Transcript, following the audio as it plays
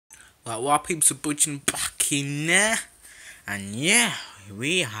But while people are butchering back in there, and yeah,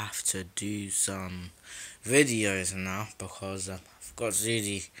 we have to do some videos now because I've got to do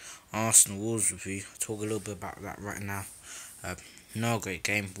the Arsenal Wolves review. I'll talk a little bit about that right now. No great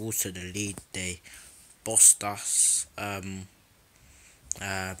game. Also the lead, they bossed us.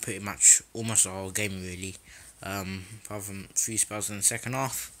 Pretty much almost the whole game really. Apart from 3 spells in the second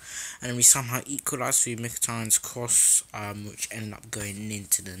half, and then we somehow equalised through Mkhitaryan's cross, which ended up going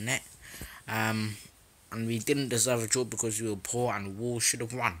into the net. And we didn't deserve a draw because we were poor and Wolves should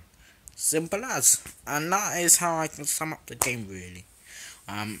have won. Simple as. And that is how I can sum up the game really.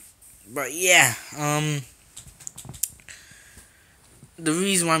 But yeah, the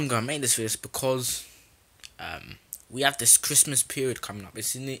reason why I'm gonna make this video is because we have this Christmas period coming up.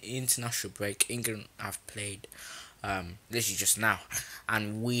 It's in the international break. England have played literally just now,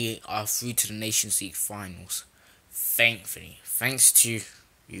 and we are through to the Nations League finals. Thankfully, thanks to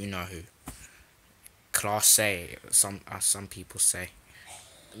you know who, Class A, some people say,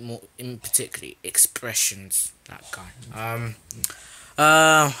 more in particularly expressions, that guy.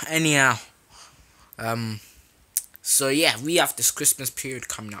 Anyhow, so yeah, we have this Christmas period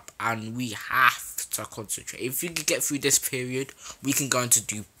coming up, and we have to concentrate. If we could get through this period, we can go on to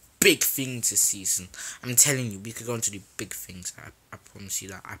do big things this season. I'm telling you, we could go on to do big things. I promise you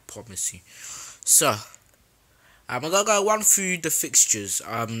that. I promise you. So, I'm gonna go run through the fixtures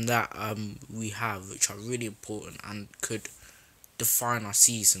that we have, which are really important and could define our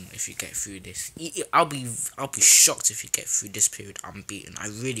season. If you get through this, I'll be shocked if you get through this period unbeaten. I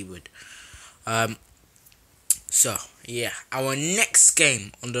really would. So yeah, our next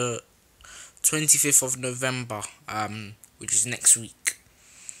game on the 25th of November, which is next week,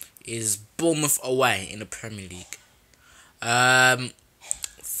 is Bournemouth away in the Premier League. 4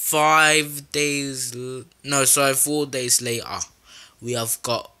 days later, we have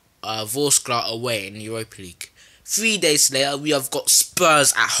got Vorskla away in the Europa League. 3 days later, we have got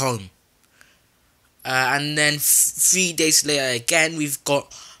Spurs at home. And then 3 days later again, we've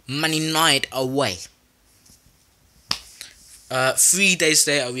got Man United away. 3 days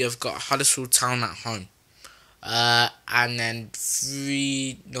later, we have got Huddersfield Town at home. And then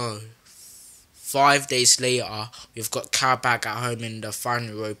 5 days later, we've got Karabakh at home in the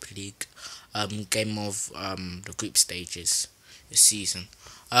final Europa League game of the group stages this season.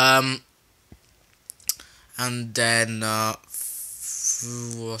 And then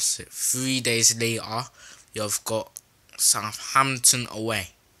 3 days later, we have got Southampton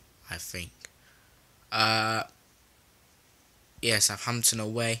away, I think. Yeah, Southampton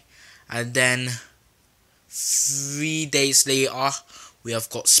away. And then 3 days later, we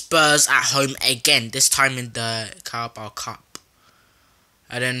have got Spurs at home again, this time in the Carabao Cup.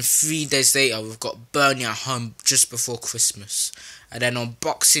 And then 3 days later, we've got Burnley at home just before Christmas. And then on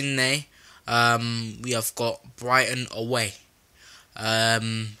Boxing Day, we have got Brighton away.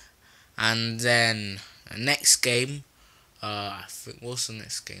 And then the next game, I think, what's the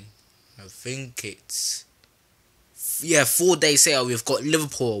next game? I think it's 4 days later, we've got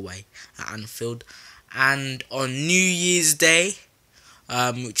Liverpool away at Anfield. And on New Year's Day,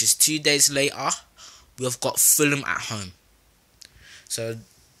 which is 2 days later, we've got Fulham at home. So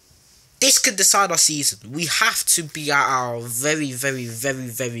this could decide our season. We have to be at our very, very, very,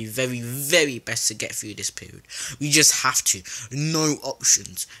 very, very, very best to get through this period. We just have to. No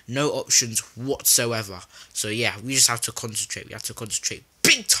options whatsoever. So yeah, we just have to concentrate. We have to concentrate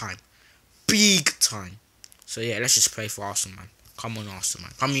big time. So yeah, let's just pray for Arsenal, man. Come on, Arsenal,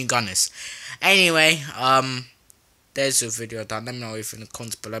 man. Come on, Gunners. Anyway, there's a video done. Let me know if in the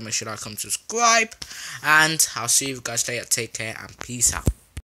comments below. Make sure to like, comment, subscribe, and I'll see you guys later. Take care and peace out.